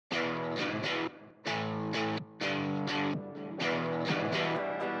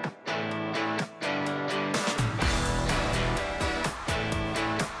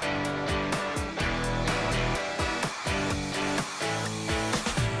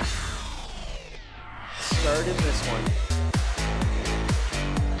hard in this one.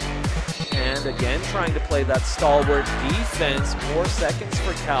 And again, trying to play that stalwart defense. 4 seconds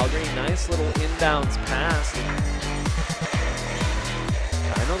for Calgary. Nice little inbounds pass.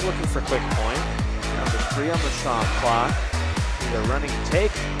 Dinos looking for quick point. Number 3 on the shot clock. The running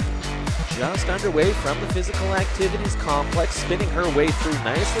take. Just underway from the physical activities complex. Spinning her way through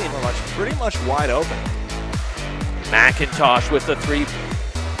nicely. And pretty much wide open. McIntosh with the 3. Look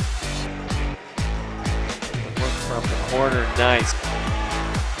from the corner. Nice.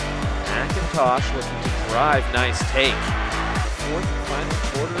 McIntosh looking to drive, nice take. Fourth and final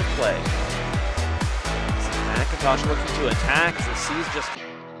quarter of play. McIntosh looking to attack as the Seas just...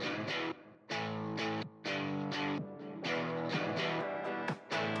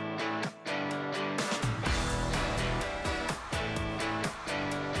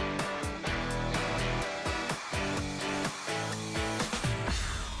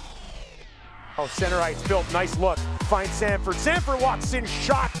 Oh, center ice built, nice look. Finds Sanford. Sanford walks in,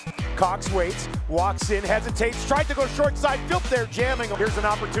 shot. Cox waits, walks in, hesitates, tried to go short side, Philp there jamming. Here's an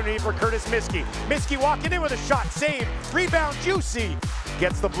opportunity for Curtis Miskey. Miskey walking in with a shot, save, rebound, Juicy.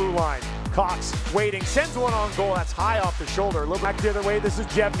 Gets the blue line. Cox waiting, sends one on goal. That's high off the shoulder. Look back the other way, this is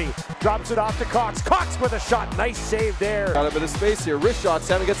Jevney. Drops it off to Cox. Cox with a shot, nice save there. Got a bit of space here, wrist shot,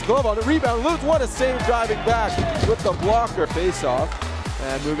 Salmon gets the glove on the rebound. Lutz, what a save driving back with the blocker. Face off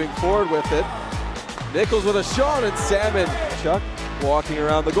and moving forward with it. Nichols with a shot and Salmon. Chuck walking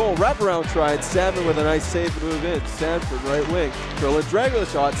around the goal, wraparound try, and Salmon with a nice save to move in. Sanford right wing, Curlin drag with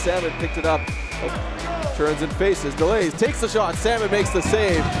a shot, Salmon picked it up, turns and faces, delays, takes the shot, Salmon makes the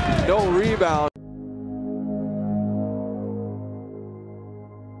save, no rebound.